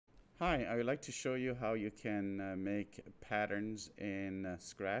Hi, I would like to show you how you can make patterns in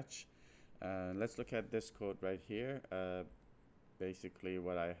Scratch. Let's look at this code right here. Basically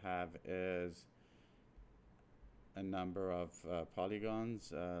what I have is a number of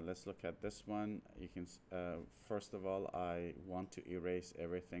polygons. Let's look at this one. You can, first of all, I want to erase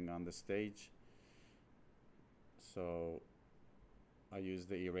everything on the stage. So I use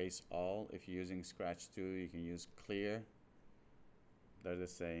the erase all. If you're using Scratch 2, you can use clear. They're the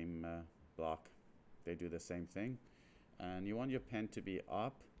same block. They do the same thing. And you want your pen to be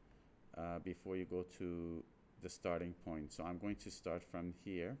up before you go to the starting point. So I'm going to start from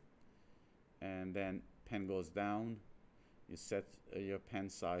here, and then pen goes down. You set your pen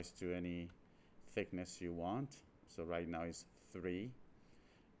size to any thickness you want. So right now is 3,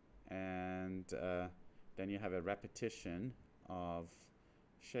 and then you have a repetition of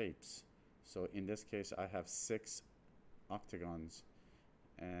shapes. So in this case I have 6 octagons,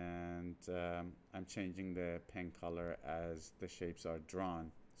 and I'm changing the pen color as the shapes are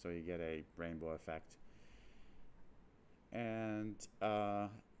drawn, so you get a rainbow effect. And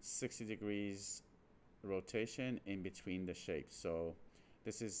 60 degrees rotation in between the shapes. So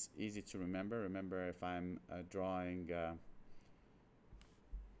this is easy to remember. Remember, if I'm drawing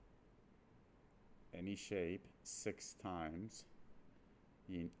any shape 6 times,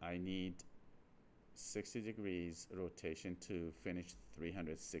 I need 60 degrees rotation to finish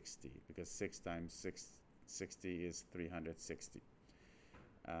 360, because 6 times 60 is 360.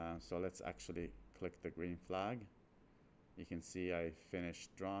 So let's actually click the green flag. You can see I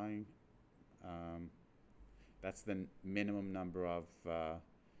finished drawing. That's the minimum number of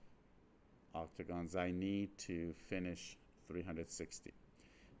octagons I need to finish 360.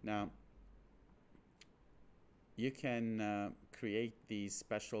 Now you can create these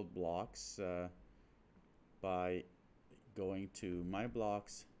special blocks by going to My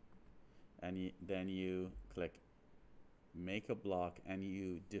Blocks, and then you click Make a Block, and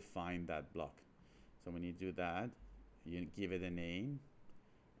you define that block. So when you do that, you give it a name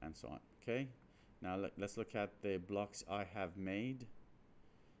and so on. Okay, now let's look at the blocks I have made.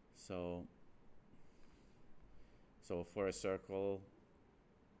 So for a circle,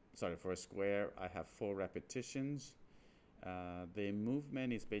 sorry, for a square, I have 4 repetitions. The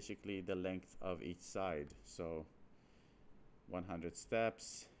movement is basically the length of each side. So 100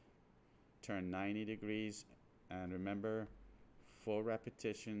 steps, turn 90 degrees, and remember, 4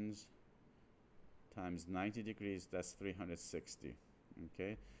 repetitions times 90 degrees, that's 360.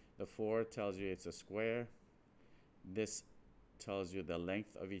 Okay, the 4 tells you it's a square. This tells you the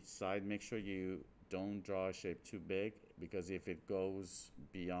length of each side. Make sure you don't draw a shape too big, because if it goes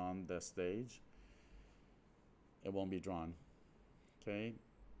beyond the stage, it won't be drawn, okay,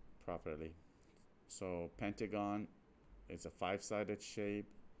 properly. So pentagon, it's a 5-sided shape.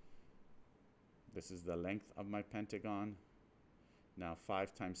 This is the length of my pentagon. Now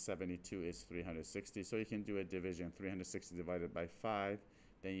 5 times 72 is 360. So you can do a division, 360 divided by 5.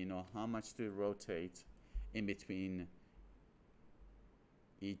 Then you know how much to rotate in between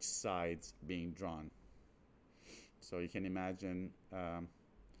each sides being drawn. So you can imagine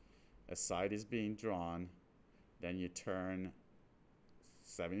a side is being drawn, then you turn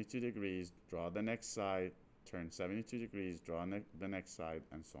 72 degrees, draw the next side, turn 72 degrees, draw the next side,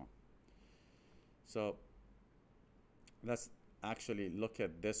 and so on. So let's actually look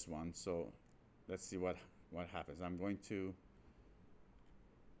at this one. So let's see what happens. I'm going to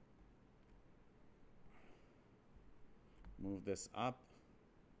move this up.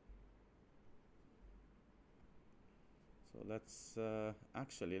 So let's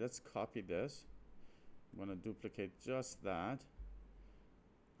let's copy this. I'm going to duplicate just that,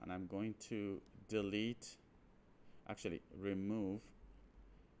 and I'm going to delete, actually remove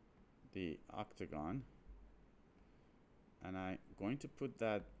the octagon, and I'm going to put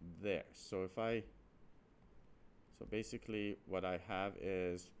that there. So basically what I have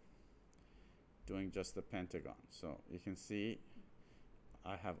is doing just the pentagon. So you can see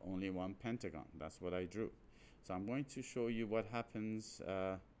I have only 1 pentagon. That's what I drew. So I'm going to show you what happens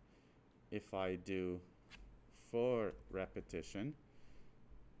if I do 4 repetition.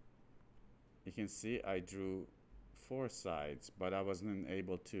 You can see I drew 4 sides, but I wasn't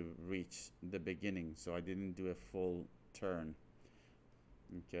able to reach the beginning, so I didn't do a full turn.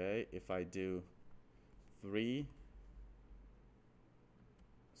 Okay, if I do 3,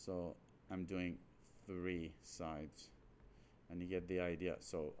 so I'm doing 3 sides, and you get the idea.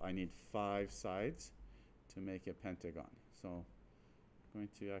 So I need 5 sides to make a pentagon. So I'm going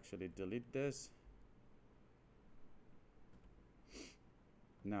to actually delete this.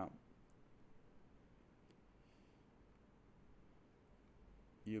 Now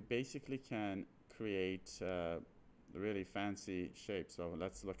you basically can create really fancy shapes. So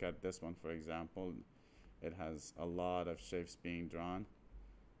let's look at this one, for example. It has a lot of shapes being drawn.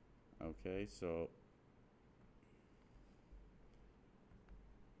 Okay, so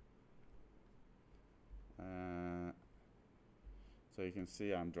so you can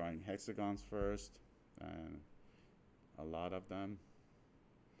see I'm drawing hexagons first, and a lot of them,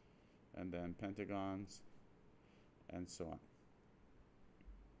 and then pentagons, and so on.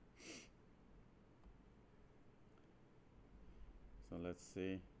 So let's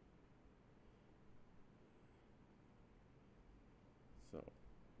see. So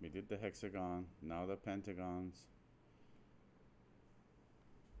we did the hexagon, now the pentagons.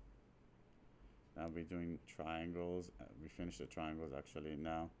 Now we're doing triangles. We finished the triangles actually.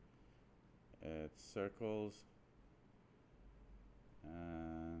 Now it's circles,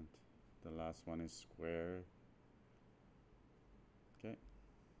 and the last one is square. Okay,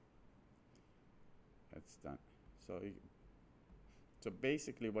 it's done. So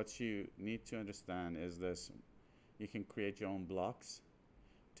basically what you need to understand is this: you can create your own blocks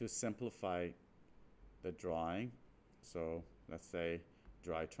to simplify the drawing. So let's say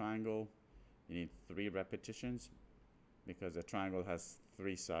draw a triangle. You need 3 repetitions because the triangle has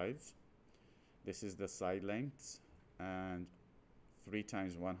 3 sides. This is the side lengths, and 3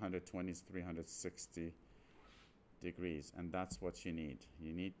 times 120 is 360 degrees, and that's what you need.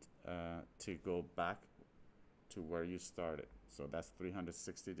 You need to go back to where you started. So that's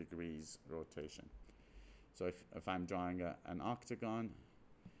 360 degrees rotation. So if I'm drawing an octagon,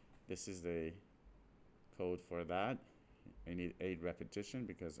 this is the code for that. I need 8 repetition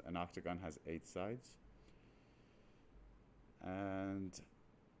because an octagon has 8 sides. And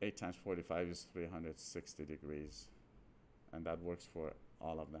 8 times 45 is 360 degrees. And that works for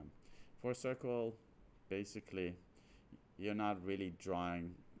all of them. For a circle, basically, you're not really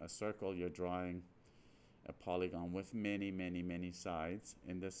drawing a circle, you're drawing a polygon with many, many, many sides.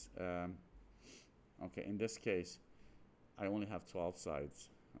 In this, okay, in this case, I only have 12 sides.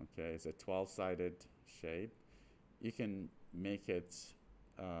 Okay, it's a 12-sided shape. You can make it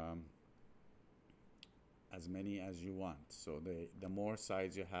as many as you want. So the more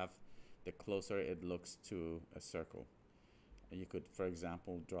sides you have, the closer it looks to a circle. You could, for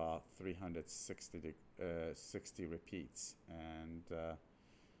example, draw 360 60 repeats, and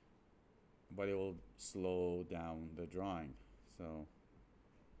but it will slow down the drawing. So,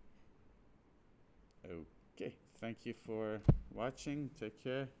 okay, thank you for watching. Take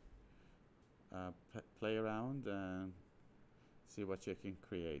care. Play around and see what you can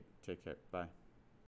create. Take care. Bye.